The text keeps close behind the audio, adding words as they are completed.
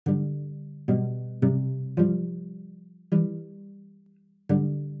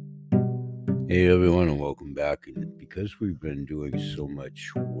Hey everyone, and welcome back. And because we've been doing so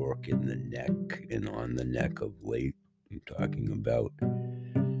much work in the neck and on the neck of late, I'm talking about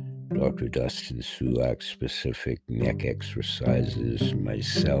Dr. Dustin Sulak's specific neck exercises.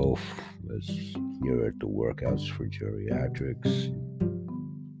 Myself was here at the Workouts for Geriatrics.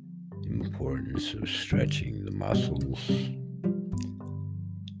 Importance of stretching the muscles.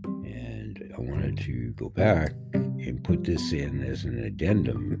 And I wanted to go back and put this in as an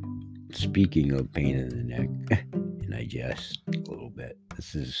addendum. Speaking of pain in the neck, and digest a little bit.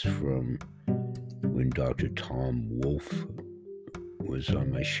 This is from when Dr. Tom Wolfe was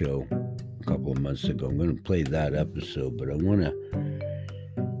on my show a couple of months ago. I'm going to play that episode, but I want to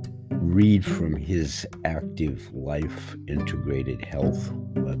read from his Active Life Integrated Health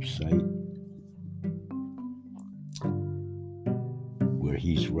website, where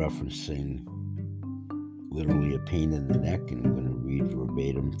he's referencing literally a pain in the neck, and I'm going to read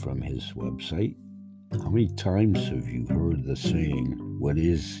verbatim from his website. How many times have you heard the saying, "What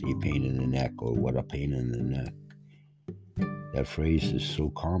is a pain in the neck?" or "What a pain in the neck?" That phrase is so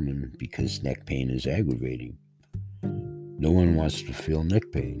common because neck pain is aggravating. No one wants to feel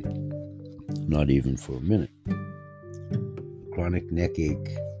neck pain, not even for a minute. Chronic neck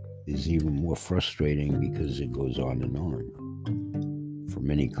ache is even more frustrating because it goes on and on. For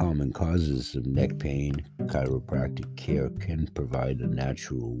many common causes of neck pain, chiropractic care can provide a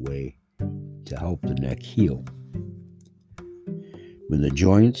natural way to help the neck heal. When the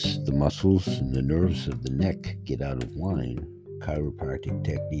joints, the muscles, and the nerves of the neck get out of line, chiropractic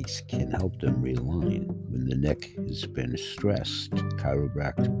techniques can help them realign. When the neck has been stressed,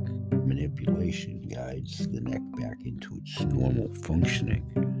 chiropractic manipulation guides the neck back into its normal functioning.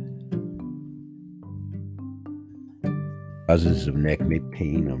 Causes of neck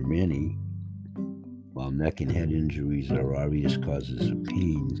pain are many. While neck and head injuries are obvious causes of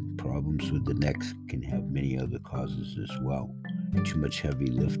pain, problems with the neck can have many other causes as well. Too much heavy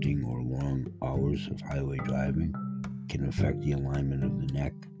lifting or long hours of highway driving can affect the alignment of the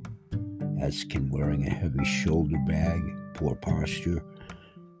neck, as can wearing a heavy shoulder bag, poor posture,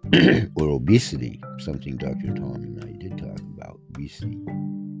 or obesity, something Dr. Tom and I did talk about, obesity,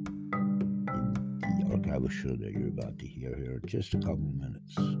 in the archival show that you're about to hear here in just a couple of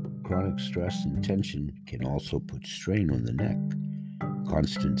minutes. Chronic stress and tension can also put strain on the neck.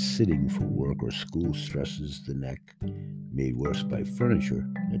 Constant sitting for work or school stresses the neck, made worse by furniture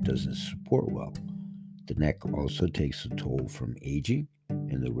that doesn't support well. The neck also takes a toll from aging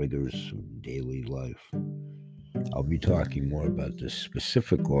and the rigors of daily life. I'll be talking more about this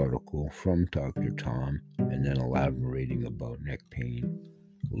specific article from Dr. Tom and then elaborating about neck pain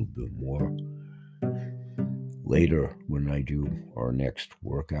a little bit more later when I do our next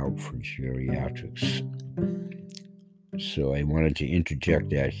workout for geriatrics. So I wanted to interject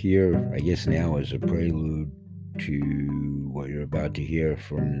that here, I guess now as a prelude to what you're about to hear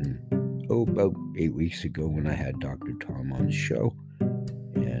from about 8 weeks ago when I had Dr. Tom on the show,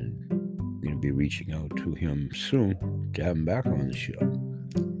 and I'm going to be reaching out to him soon to have him back on the show,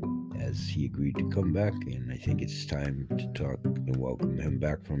 as he agreed to come back, and I think it's time to talk and welcome him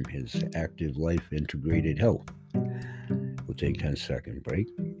back from his Active Life Integrated Health. We'll take a 10-second break,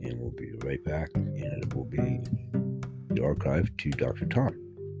 and we'll be right back, and it will be the archive to Dr. Tom.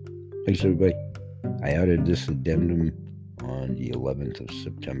 Thanks, everybody. I added this addendum on the 11th of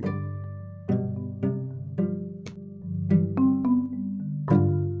September.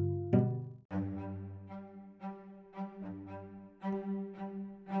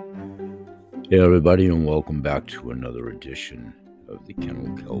 Hey everybody, and welcome back to another edition of the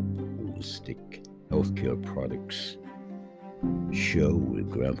Kennel Kelp Holistic Healthcare Products Show with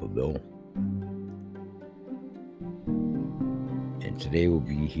Grandpa Bill. And today we'll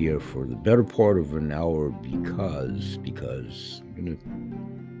be here for the better part of an hour because I'm going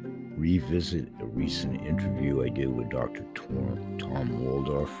to revisit a recent interview I did with Dr. Tom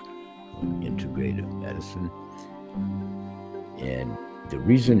Waldorf from Integrative Medicine. And the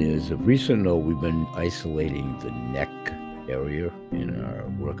reason is, of recent note, we've been isolating the neck area in our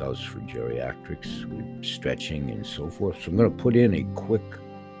workouts for geriatrics with stretching and so forth. So I'm going to put in a quick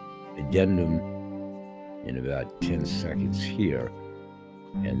addendum in about 10 seconds here,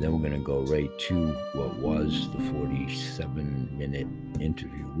 and then we're going to go right to what was the 47-minute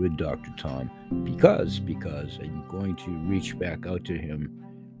interview with Dr. Tom because I'm going to reach back out to him.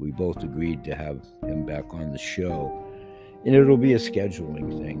 We both agreed to have him back on the show, and it'll be a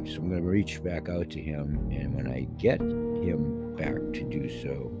scheduling thing. So I'm going to reach back out to him, and when I get him back to do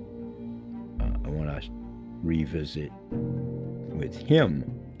so, I want to revisit with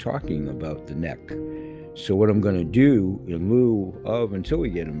him talking about the neck. So what I'm going to do in lieu of, until we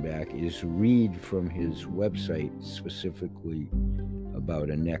get him back, is read from his website specifically about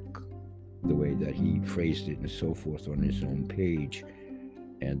a neck, the way that he phrased it and so forth on his own page.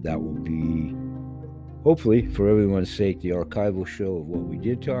 And that will be, hopefully, for everyone's sake, the archival show of what we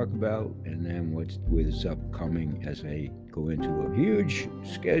did talk about, and then what's upcoming as I go into a huge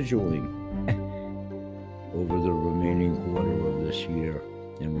scheduling over the remaining quarter of this year.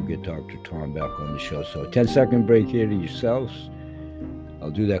 And we'll get Dr. Tom back on the show. So a 10-second break here to yourselves. I'll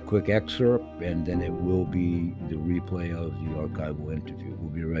do that quick excerpt, and then it will be the replay of the archival interview.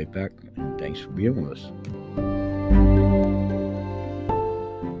 We'll be right back, and thanks for being with us.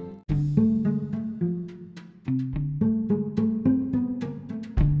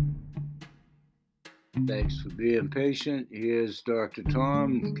 Thanks for being patient. Here's Dr.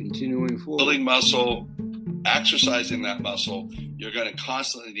 Tom continuing forward. Building muscle, exercising that muscle, you're going to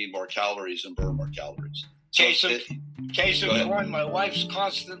constantly need more calories and burn more calories. So Case in point, my wife's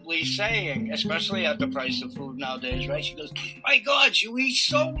constantly saying, especially at the price of food nowadays, right? She goes, my God, you eat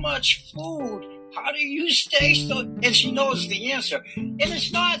so much food. How do you stay so? And she knows the answer. And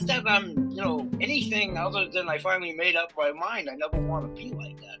it's not that I'm, anything other than I finally made up my mind. I never want to be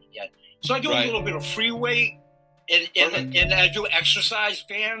like that again. So I do a little bit of free weight and I do exercise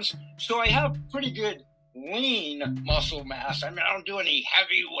bands. So I have pretty good lean muscle mass. I mean, I don't do any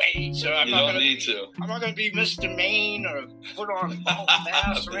heavy weights. Or I'm not going to be Mr. Maine or put on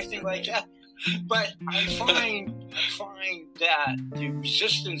mass or anything like that. But I find that the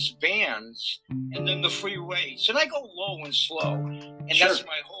resistance bands and then the free weights, and I go low and slow, and that's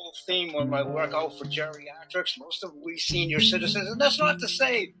my whole theme when I work out for geriatrics. Most of we senior citizens, and that's not to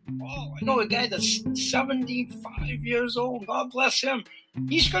say, I know a guy that's 75 years old. God bless him.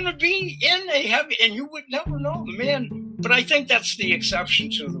 He's going to be in a heavy, and you would never know the man. But I think that's the exception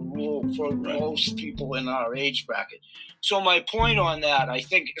to the rule for most people in our age bracket. So my point on that, I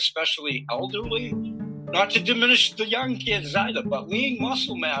think especially elderly, not to diminish the young kids either, but lean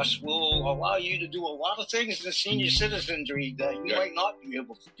muscle mass will allow you to do a lot of things in senior citizenry that you might not be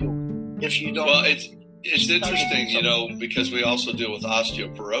able to do if you don't. Well, it's interesting, because we also deal with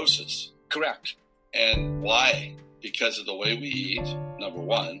osteoporosis. Correct. And why? Because of the way we eat, number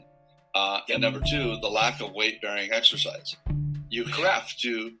one, and number two, the lack of weight-bearing exercise. You have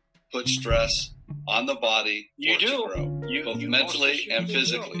to put stress on the body to grow, both mentally and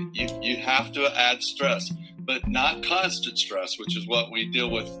physically. You have to add stress, but not constant stress, which is what we deal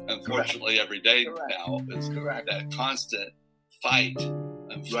with, unfortunately, every day now. Is that constant fight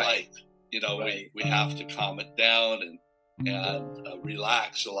and flight. We have to calm it down and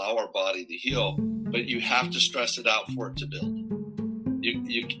relax, allow our body to heal, but you have to stress it out for it to build.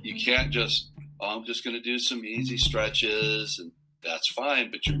 You can't just, I'm just going to do some easy stretches, and that's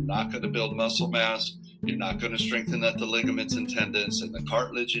fine, but you're not going to build muscle mass. You're not going to strengthen the ligaments and tendons and the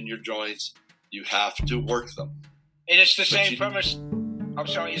cartilage in your joints. You have to work them. And it's the same premise. I'm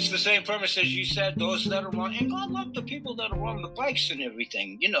sorry, it's the same premise as you said, those that are on, and God love the people that are on the bikes and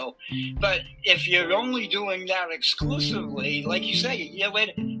everything, But if you're only doing that exclusively, like you say, a year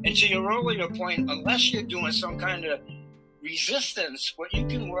later, and to your earlier point, unless you're doing some kind of resistance, where you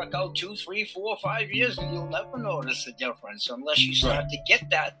can work out 2, 3, 4, 5 years and you'll never notice the difference unless you start to get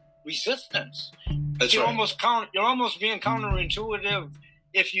that resistance. You're almost being counterintuitive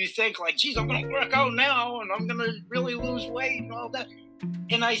if you think like, geez, I'm going to work out now and I'm going to really lose weight and all that.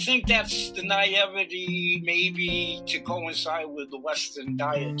 And I think that's the naivety maybe to coincide with the Western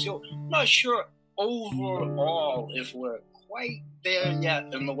diet too. I'm not sure overall if we're quite there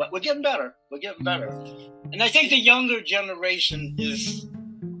yet in the West. We're getting better. And I think the younger generation is,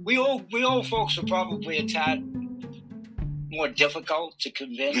 we old folks are probably a tad more difficult to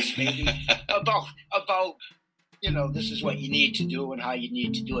convince maybe about this is what you need to do and how you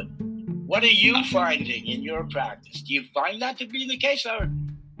need to do it. What are you finding in your practice? Do you find that to be the case? Are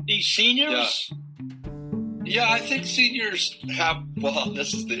these seniors? Yeah, I think seniors have,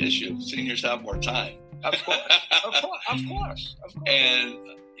 this is the issue. Seniors have more time. Of course. And,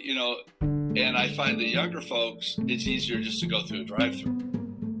 and I find the younger folks, it's easier just to go through a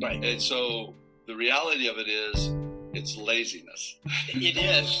drive-through. Right. And so the reality of it is, it's laziness. It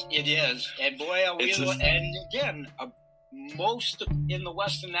is. And boy, and again, most in the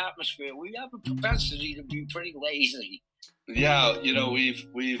Western atmosphere, we have a propensity to be pretty lazy. Yeah,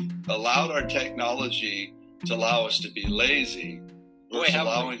 we've allowed our technology to allow us to be lazy. We're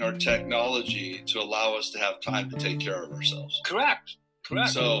allowing our technology to allow us to have time to take care of ourselves. Correct.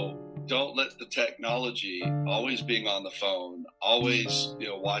 So don't let the technology, always being on the phone, always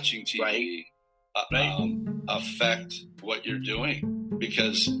watching TV, affect what you're doing,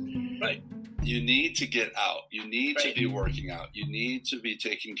 because you need to get out. You need to be working out. You need to be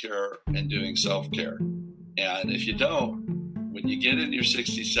taking care and doing self-care. And if you don't, when you get into your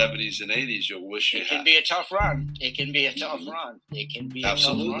 60s, 70s, and 80s, you'll wish you had. It can be a tough run. It can be a tough run. It can be a tough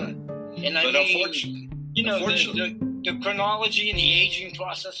run. And I mean, unfortunately, you know, the chronology and the aging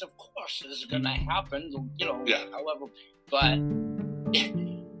process, of course, is going to happen, you know, however, but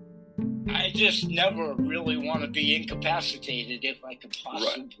I just never really want to be incapacitated if I could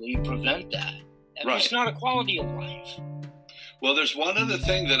possibly prevent that. And it's not a quality of life. Well, there's one other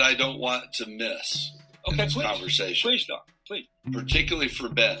thing that I don't want to miss in this conversation. Please, Doc. Please. Particularly for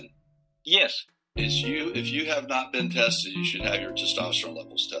Ben. Yes. If you have not been tested, you should have your testosterone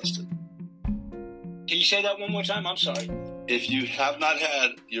levels tested. Can you say that one more time? I'm sorry. If you have not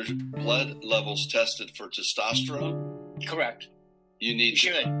had your blood levels tested for testosterone, correct. You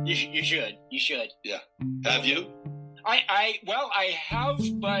should. You should. Yeah. Have you? I have,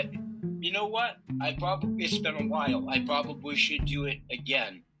 but you know what? It's been a while. I probably should do it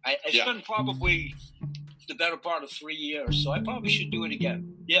again. It's been probably the better part of 3 years, so I probably should do it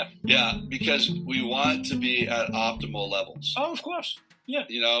again. Yeah. Yeah, because we want to be at optimal levels. Oh, of course. Yeah.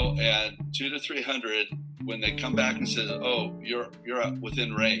 You know, and 200 to 300, when they come back and say, "Oh, you're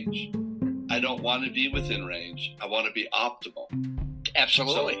within range," I don't want to be within range. I want to be optimal.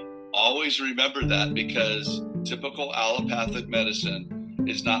 Absolutely. So always remember that, because typical allopathic medicine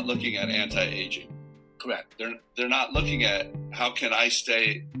is not looking at anti-aging. Correct. They're not looking at how can I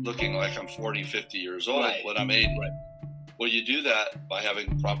stay looking like I'm 40, 50 years old when I'm 80. Right. Well, you do that by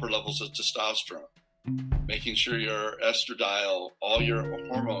having proper levels of testosterone, making sure your estradiol, all your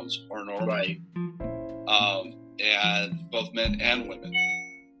hormones are normal. Right. And both men and women.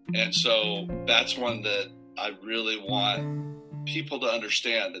 And so that's one that I really want people to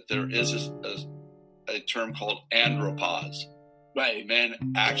understand, that there is a term called andropause. Right.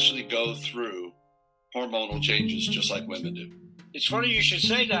 Men actually go through hormonal changes just like women do. It's funny you should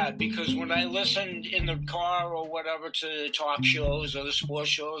say that, because when I listened in the car or whatever to talk shows or the sports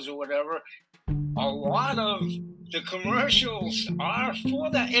shows or whatever, a lot of the commercials are for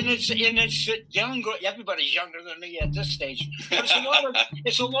that, and it's younger. Everybody's younger than me at this stage, but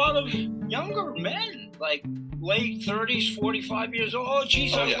it's a lot of younger men, like late 30s, 45 years old. Oh,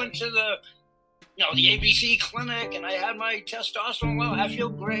 geez, I went to the ABC clinic and I had my testosterone. Well, I feel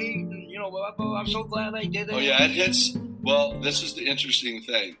great, and I'm so glad I did it. Oh yeah, it hits. Well, this is the interesting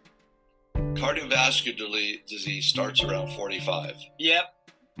thing. Cardiovascular disease starts around 45. Yep.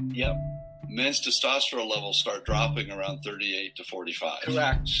 Men's testosterone levels start dropping around 38 to 45.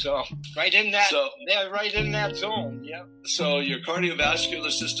 Correct. So right in that zone. Yep. So your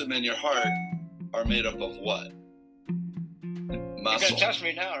cardiovascular system and your heart are made up of what? Muscle. You're gonna test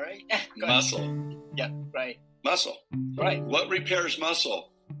me now, right? Muscle. Yeah. Right. Muscle. Right. What repairs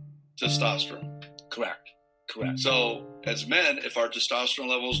muscle? Testosterone. Correct. So as men, if our testosterone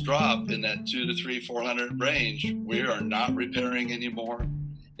levels drop in that 200 to 400 range, we are not repairing anymore.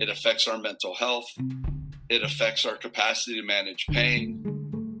 It affects our mental health. It affects our capacity to manage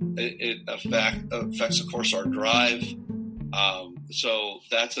pain. It affects, of course, our drive. So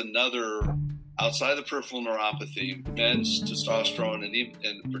that's another, outside the peripheral neuropathy, men's testosterone,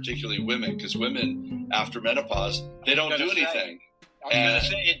 and particularly women, because women after menopause, they don't do anything. I was going to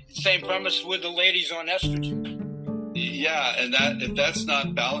say, it's the same premise with the ladies on estrogen. Yeah, and that if that's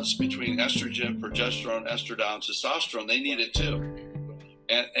not balanced between estrogen, progesterone, estradiol, and testosterone, they need it too.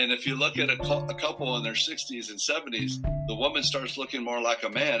 And if you look at a couple in their 60s and 70s, the woman starts looking more like a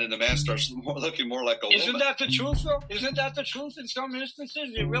man, and the man starts looking more like a woman. Isn't that the truth, though? Isn't that the truth in some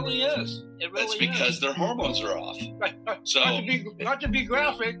instances? It really is. That's because their hormones are off. Right. So not to be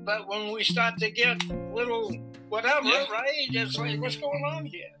graphic, but when we start to get little whatever, right? It's like, what's going on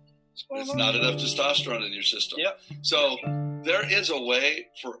here? It's not enough testosterone in your system. Yep. So there is a way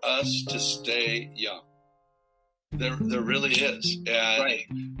for us to stay young. There really is. And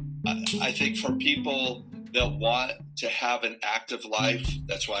I think for people that want to have an active life,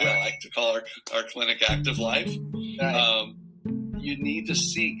 that's why I like to call our clinic Active Life, you need to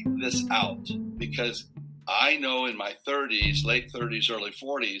seek this out, because I know in my 30s, late 30s, early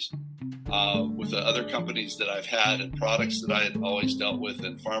 40s, with the other companies that I've had and products that I had always dealt with,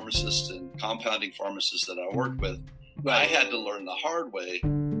 and pharmacists and compounding pharmacists that I worked with, I had to learn the hard way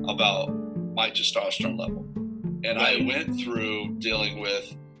about my testosterone level. And I went through dealing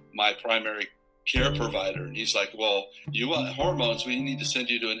with my primary care provider, and he's like, well, you want hormones, we need to send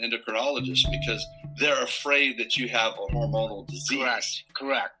you to an endocrinologist, because they're afraid that you have a hormonal disease.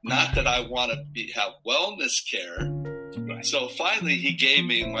 Correct. Not that I want to have wellness care. Right. So finally he gave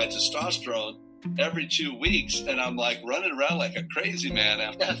me my testosterone every 2 weeks, and I'm like running around like a crazy man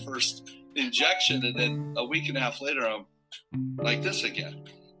after the first injection, and then a week and a half later, I'm like this again.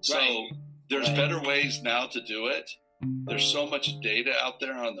 So there's better ways now to do it. There's so much data out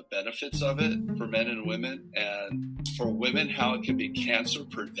there on the benefits of it for men and women, and for women, how it can be cancer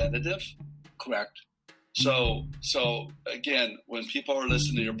preventative. Correct. So again, when people are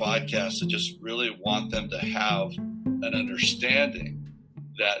listening to your podcast, I just really want them to have an understanding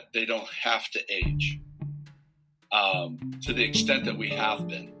that they don't have to age to the extent that we have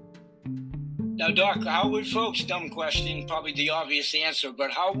been. Now, Doc, how would folks, dumb question, probably the obvious answer,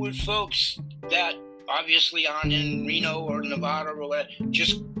 but how would folks that obviously aren't in Reno or Nevada or what,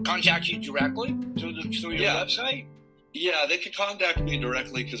 just contact you directly through your website? Yeah, they could contact me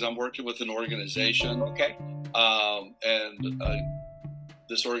directly because I'm working with an organization. Okay. And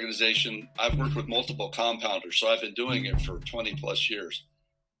this organization, I've worked with multiple compounders, so I've been doing it for 20 plus years.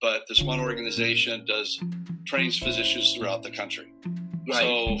 But this one organization trains physicians throughout the country. Right.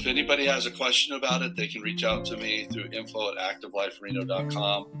 So if anybody has a question about it, they can reach out to me through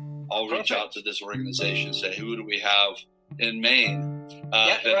info@activelifereno.com. I'll reach out to this organization and say, who do we have in Maine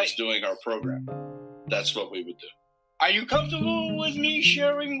that's doing our program? That's what we would do. Are you comfortable with me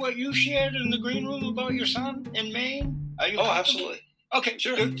sharing what you shared in the green room about your son in Maine? Are you absolutely. Okay,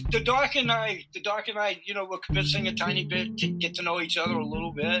 sure. The doc and I, were conversing a tiny bit to get to know each other a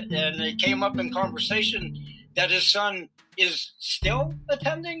little bit, and it came up in conversation that his son is still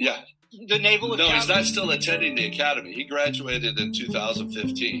attending the Naval Academy. No, he's not still attending the academy. He graduated in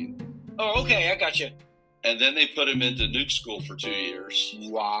 2015. Oh, okay, I got you. And then they put him into nuke school for 2 years.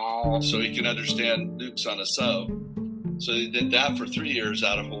 Wow. So he can understand nukes on a sub. So he did that for 3 years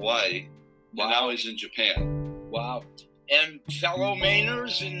out of Hawaii. Wow. And now he's in Japan. Wow. And fellow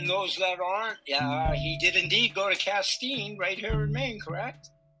Mainers and those that aren't, he did indeed go to Castine right here in Maine, correct?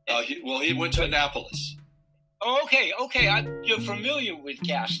 He went to Annapolis. Oh, okay. You're familiar with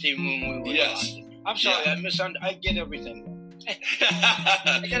Castine when we were talking. I'm sorry, I get everything wrong. He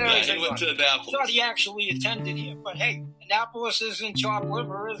went to Annapolis. I thought he actually attended here, but hey, Annapolis isn't chopped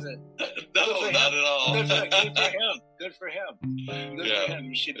liver, is it? No, not at all. Good for him. Good for him.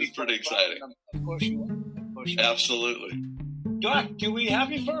 You should be pretty exciting. Of course you are. Absolutely. Doc, do we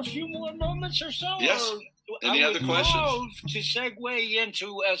have you for a few more moments or so? Yes. Any other questions? I would love to segue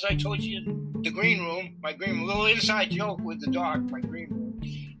into, as I told you, the green room, my green room, a little inside joke with the doc, my green room,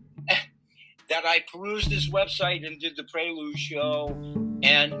 that I perused his website and did the Prelude show.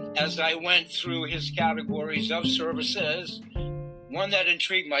 And as I went through his categories of services, one that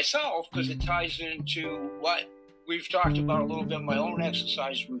intrigued myself because it ties into what we've talked about a little bit, my own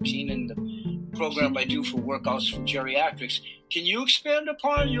exercise routine and the program I do for workouts for geriatrics. Can you expand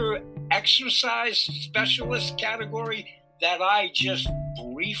upon your exercise specialist category that I just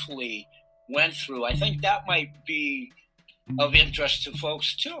briefly went through? I think that might be of interest to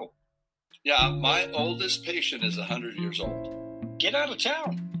folks too. Yeah, my oldest patient is 100 years old. Get out of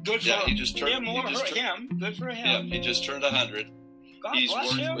town. Good for him. He just turned, Good for him. Yeah, he just turned 100. God He's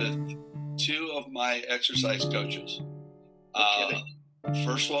bless worked him. with 2 of my exercise coaches.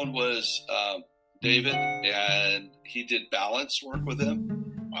 First one was David, and he did balance work with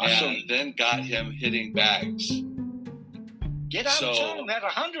him. Awesome. And then got him hitting bags. Get out of town at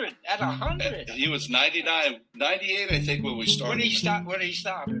 100. At 100. He was 98, I think, when we started. When he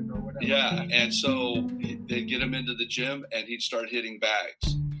started or whatever. Yeah, and so they'd get him into the gym, and he'd start hitting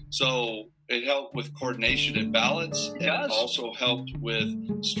bags. So it helped with coordination and balance, it also helped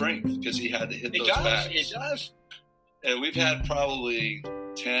with strength because he had to hit those bags. It does. And we've had probably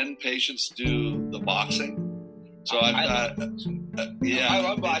 10 patients do the boxing. So I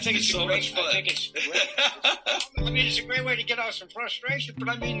think it's so much fun. I think it's great. I mean, it's a great way to get out some frustration, but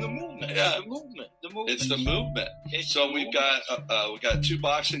I mean the movement. Yeah. The movement. It's the movement. We've got 2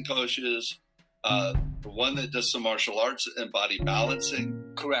 boxing coaches, one that does some martial arts and body balancing.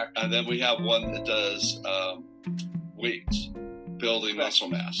 Correct. And then we have one that does weights, building muscle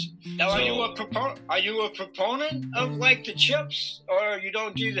mass. Now, are you a proponent of like the chips, or you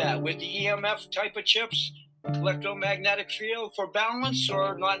don't do that with the EMF type of chips? Electromagnetic field for balance,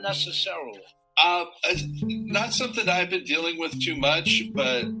 or not necessarily? Not something I've been dealing with too much,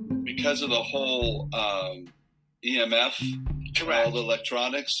 but because of the whole EMF, all the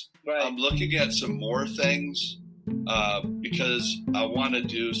electronics, I'm looking at some more things because I want to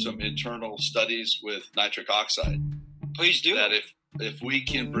do some internal studies with nitric oxide. Please do. That if we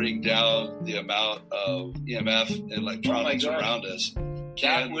can bring down the amount of EMF and electronics around us,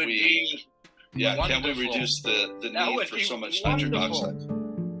 can we reduce the need for so much nitric oxide?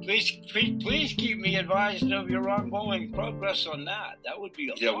 Please keep me advised of your ongoing progress on that. That would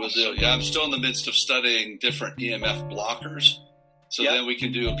be awesome. Yeah, we'll do. Yeah, I'm still in the midst of studying different EMF blockers So then we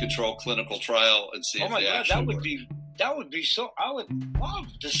can do a controlled clinical trial and see if they actually work. That would be so. I would love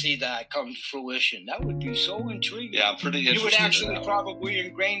to see that come to fruition. That would be so intriguing. Yeah, I'm pretty interested. You would actually probably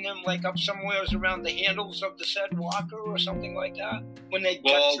ingrain them like up somewhere around the handles of the said walker or something like that. When they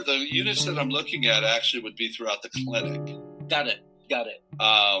the units that I'm looking at actually would be throughout the clinic. Got it.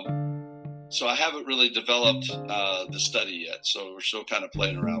 So I haven't really developed the study yet. So we're still kind of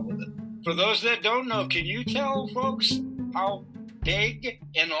playing around with it. For those that don't know, can you tell folks how big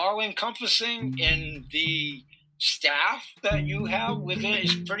and all-encompassing in the staff that you have within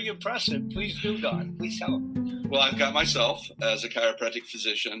is pretty impressive? Please do, Don. Please tell them. Well, I've got myself as a chiropractic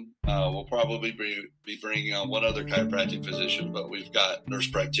physician. We'll probably be bringing on one other chiropractic physician, but we've got nurse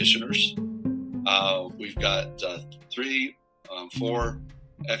practitioners. We've got 4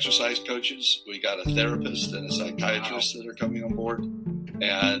 exercise coaches. We got a therapist and a psychiatrist that are coming on board,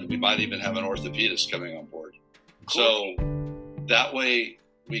 and we might even have an orthopedist coming on board. Cool. So that way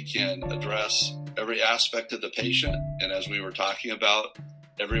we can address every aspect of the patient. And as we were talking about,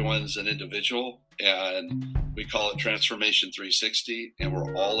 everyone's an individual, and we call it Transformation 360, and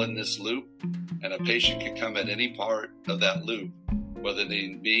we're all in this loop, and a patient can come at any part of that loop, whether they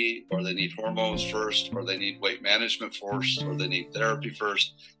need me or they need hormones first, or they need weight management first, or they need therapy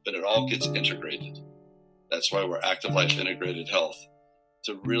first, but it all gets integrated. That's why we're Active Life Integrated Health,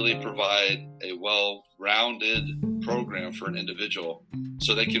 to really provide a well-rounded program for an individual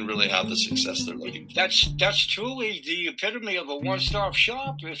so they can really have the success they're looking for. That's truly the epitome of a one-stop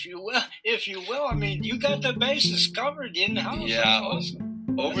shop, if you will. I mean, you got the bases covered in-house. Yeah. That's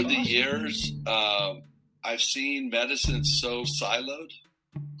awesome. Over the years, I've seen medicine so siloed.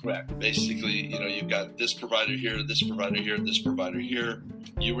 Correct. Basically, you've got this provider here, this provider here, this provider here.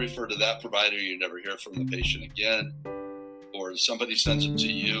 You refer to that provider, you never hear from the patient again. Or somebody sends them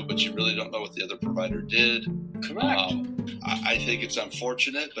to you, but you really don't know what the other provider did. Correct. I think it's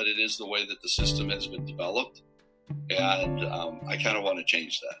unfortunate, but it is the way that the system has been developed. And I kind of want to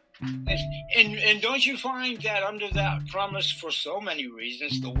change that. And don't you find that under that premise, for so many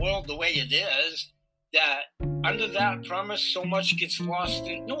reasons, the world the way it is, that under that premise, so much gets lost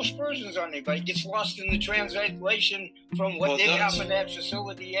in, no aspersions on anybody, gets lost in the translation from what did happen at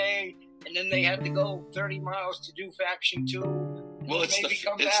facility A, and then they had to go 30 miles to do faction 2. Well, it's the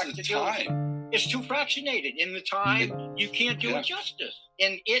time. It's too fractionated. In the time, you can't do it justice.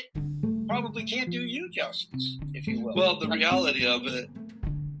 And it probably can't do you justice, if you will. Well, the reality of it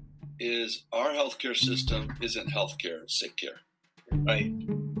is our healthcare system isn't healthcare, it's sick care. Right.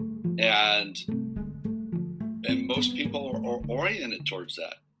 And most people are oriented towards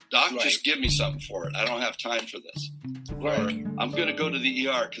that. Doc, just give me something for it. I don't have time for this. Right. Or I'm going to go to the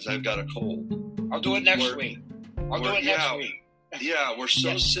ER because I've got a cold. I'll do it next week. Next week. Yeah, we're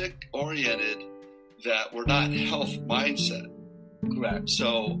so sick oriented that we're not health mindset. Correct.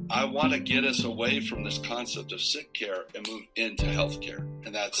 So I want to get us away from this concept of sick care and move into healthcare,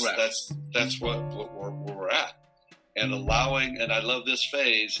 and that's where we're at. And allowing, and I love this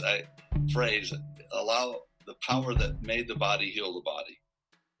phrase, allow the power that made the body heal the body.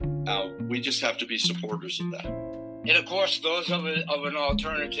 We just have to be supporters of that. And of course, those of an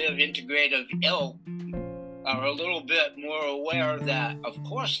alternative integrative ilk are a little bit more aware that, of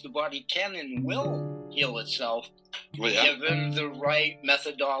course, the body can and will heal itself, given the right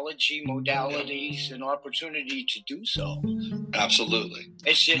methodology, modalities, and opportunity to do so. Absolutely.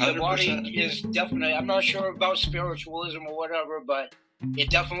 It's just, the body is definitely, I'm not sure about spiritualism or whatever, but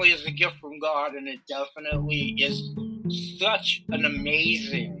it definitely is a gift from God, and it definitely is such an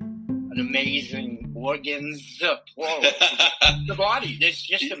amazing organs, plural. The body, it's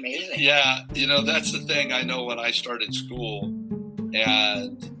just amazing. Yeah, that's the thing. I know when I started school,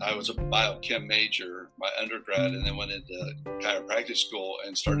 and I was a biochem major, my undergrad, and then went into chiropractic school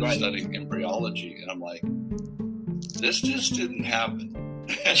and started studying embryology, and I'm like, this just didn't happen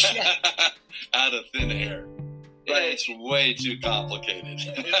out of thin air. It's way too complicated.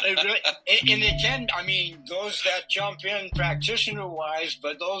 And it can, those that jump in practitioner-wise,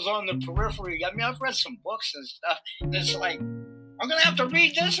 but those on the periphery, I've read some books and stuff, and it's like, I'm going to have to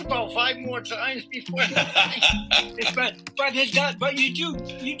read this about 5 more times before. But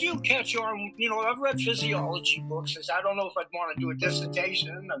you do catch on, I've read physiology books, and I don't know if I'd want to do a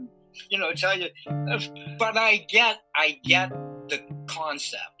dissertation and, tell you, but I get the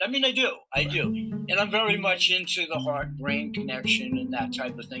concept. I do. And I'm very much into the heart-brain connection and that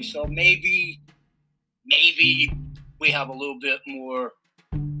type of thing. So maybe we have a little bit more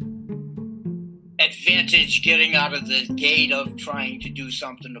advantage getting out of the gate of trying to do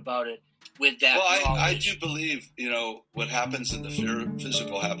something about it with that. Well, I do believe, what happens in the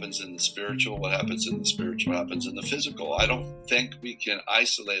physical happens in the spiritual. What happens in the spiritual happens in the physical. I don't think we can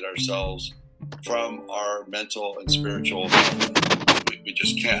isolate ourselves from our mental and spiritual. We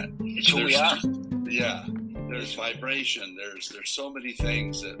just can't. It's who we are. Yeah. There's vibration. There's so many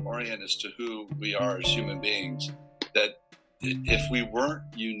things that orient us to who we are as human beings, that if we weren't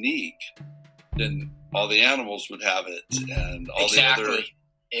unique, then all the animals would have it, and all the other.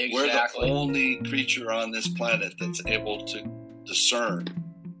 Exactly. We're the only creature on this planet that's able to discern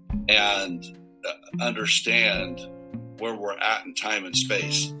and understand where we're at in time and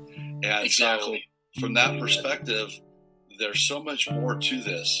space. And so from that perspective, there's so much more to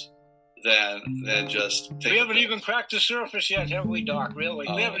this than just we haven't even cracked the surface yet, have we, Doc? Really?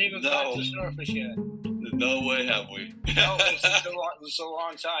 We haven't even cracked the surface yet. No way have we. No, it's a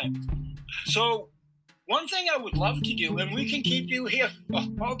long time. So one thing I would love to do, and we can keep you here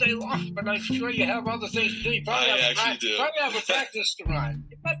all day long, but I'm sure you have other things to do. You probably have a practice to run.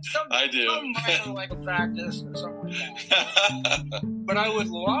 I do. Some like a practice or something like that. But I would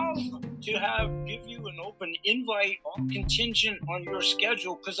love to give you an open invite, all contingent on your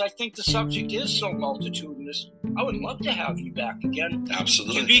schedule, because I think the subject is so multitudinous. I would love to have you back again.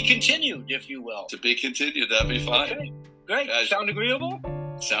 Absolutely. To be continued, if you will. To be continued, that'd be fine. Okay, great. Sound agreeable?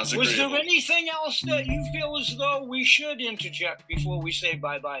 Sounds agreeable. Was there anything else that you feel as though we should interject before we say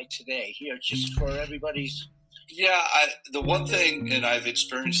bye-bye today here, just for everybody's... Yeah, the one thing, and I've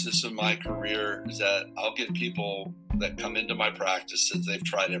experienced this in my career, is that I'll get people that come into my practice that they've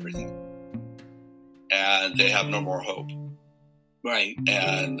tried everything and they have no more hope. Right.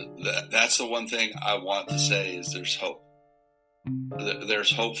 And that's the one thing I want to say is there's hope.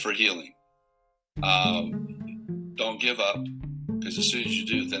 There's hope for healing. Don't give up, because as soon as you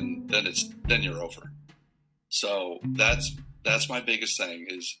do, then you're over. So that's my biggest thing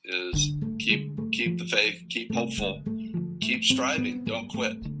is keep the faith, keep hopeful, keep striving, don't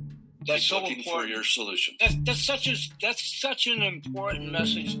quit. That's keep so looking important. for your solution. That's such an important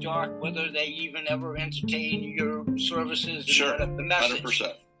message, Doc, whether they even ever entertain your services. Sure, the message,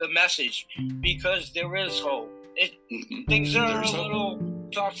 100%. The message, because there is hope. Things are a little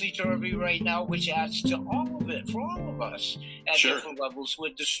topsy-turvy right now, which adds to all of it for all of us at different levels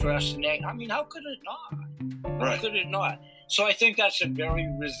with the stress and I mean, how could it not? How could it not? So I think that's a very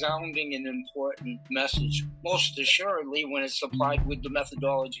resounding and important message, most assuredly when it's applied with the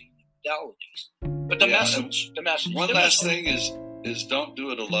methodology and modalities. But the message. One last thing is don't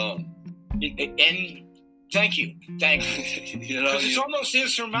do it alone. And thank you. Because it's almost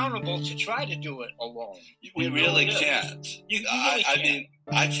insurmountable to try to do it alone. We really can't. I mean,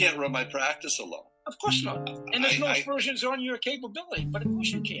 I can't run my practice alone. Of course not. And there's no aspersions on your capability, but of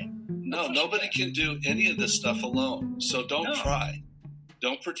course you can. No, nobody can do any of this stuff alone. So don't try.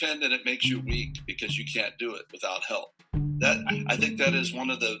 Don't pretend that it makes you weak because you can't do it without help. I think that is one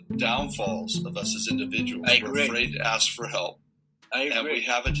of the downfalls of us as individuals. We're afraid to ask for help. And we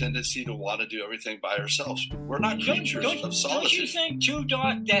have a tendency to want to do everything by ourselves. We're not creatures of solitude. Don't you think, too,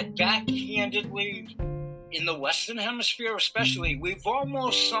 Doc, that backhandedly, in the Western Hemisphere especially, we've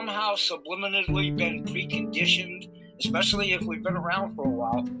almost somehow subliminally been preconditioned, especially if we've been around for a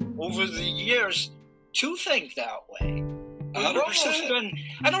while, over the years, to think that way. 100%.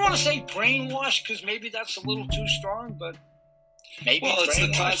 I don't want to say brainwashed, because maybe that's a little too strong, but maybe it's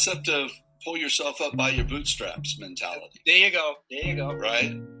the concept of pull yourself up by your bootstraps mentality. There you go.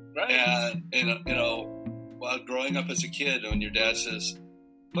 Right? And while growing up as a kid, when your dad says,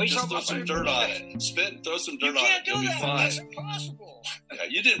 just throw some dirt on it. Spit and throw some dirt on it. You'll be fine. That's impossible. Yeah,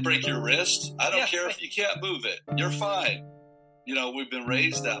 you didn't break your wrist. I don't care if you can't move it. You're fine. We've been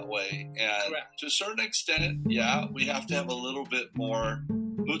raised that way. And to a certain extent, we have to have a little bit more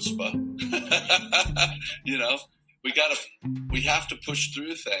chutzpah. We have to push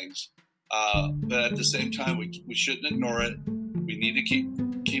through things. But at the same time, we shouldn't ignore it. We need to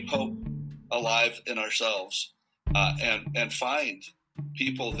keep hope alive in ourselves, and find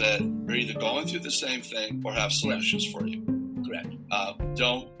people that are either going through the same thing or have solutions for you. Correct.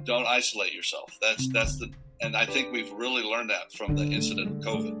 Don't isolate yourself. And I think we've really learned that from the incident of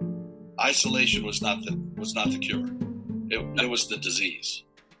COVID. Isolation was not the cure. It was the disease.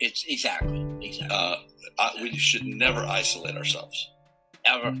 It's exactly. We should never isolate ourselves.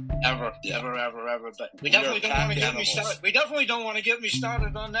 Ever. But we definitely don't want to get me started. We definitely don't want to get me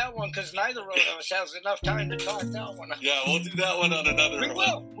started on that one, because neither of us has enough time to talk that one. Yeah, we'll do that one on another.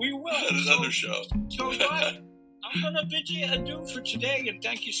 We will. On another show. So, I'm going to bid you adieu for today, and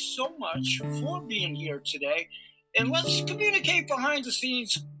thank you so much for being here today. And let's communicate behind the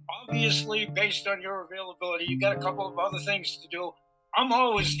scenes. Obviously, based on your availability, you got a couple of other things to do. I'm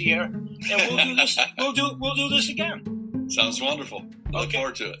always here, and we'll do this. We'll do this again. Sounds wonderful. Look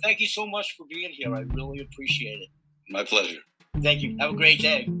forward to it. Thank you so much for being here. I really appreciate it. My pleasure. Thank you. Have a great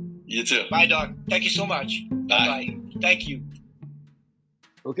day. You too. Bye, Doc. Thank you so much. Bye. Thank you.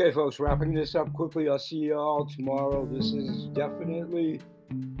 Okay, folks, wrapping this up quickly. I'll see you all tomorrow. This is definitely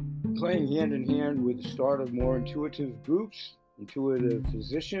playing hand in hand with the start of more intuitive groups, intuitive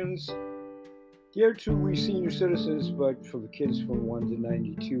physicians, geared to we senior citizens, but for the kids from 1 to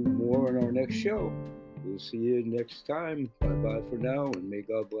 92. More on our next show. We'll see you next time. Bye-bye for now, and may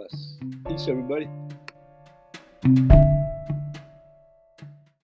God bless. Peace, everybody.